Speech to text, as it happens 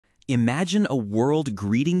Imagine a world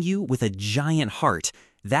greeting you with a giant heart.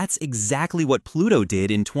 That's exactly what Pluto did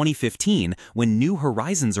in 2015 when New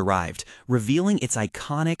Horizons arrived, revealing its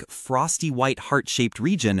iconic, frosty white heart-shaped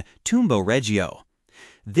region, Tumbo Regio.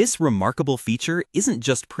 This remarkable feature isn't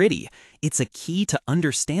just pretty, it's a key to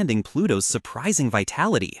understanding Pluto's surprising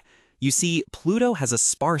vitality. You see, Pluto has a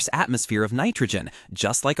sparse atmosphere of nitrogen,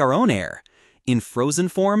 just like our own air. In frozen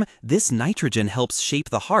form, this nitrogen helps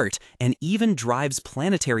shape the heart and even drives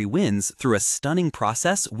planetary winds through a stunning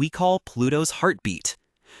process we call Pluto's heartbeat.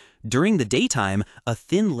 During the daytime, a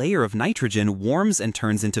thin layer of nitrogen warms and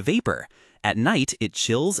turns into vapor. At night, it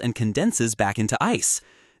chills and condenses back into ice.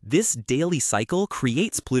 This daily cycle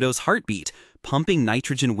creates Pluto's heartbeat, pumping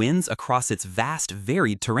nitrogen winds across its vast,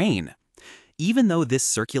 varied terrain. Even though this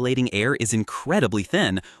circulating air is incredibly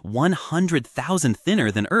thin, 100,000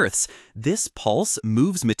 thinner than Earth's, this pulse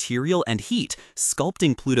moves material and heat,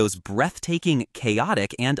 sculpting Pluto's breathtaking,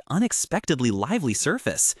 chaotic, and unexpectedly lively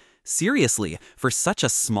surface. Seriously, for such a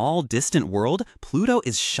small, distant world, Pluto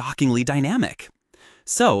is shockingly dynamic.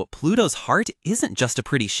 So, Pluto's heart isn't just a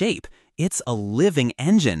pretty shape, it's a living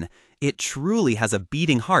engine. It truly has a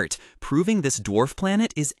beating heart, proving this dwarf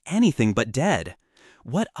planet is anything but dead.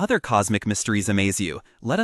 What other cosmic mysteries amaze you? Let us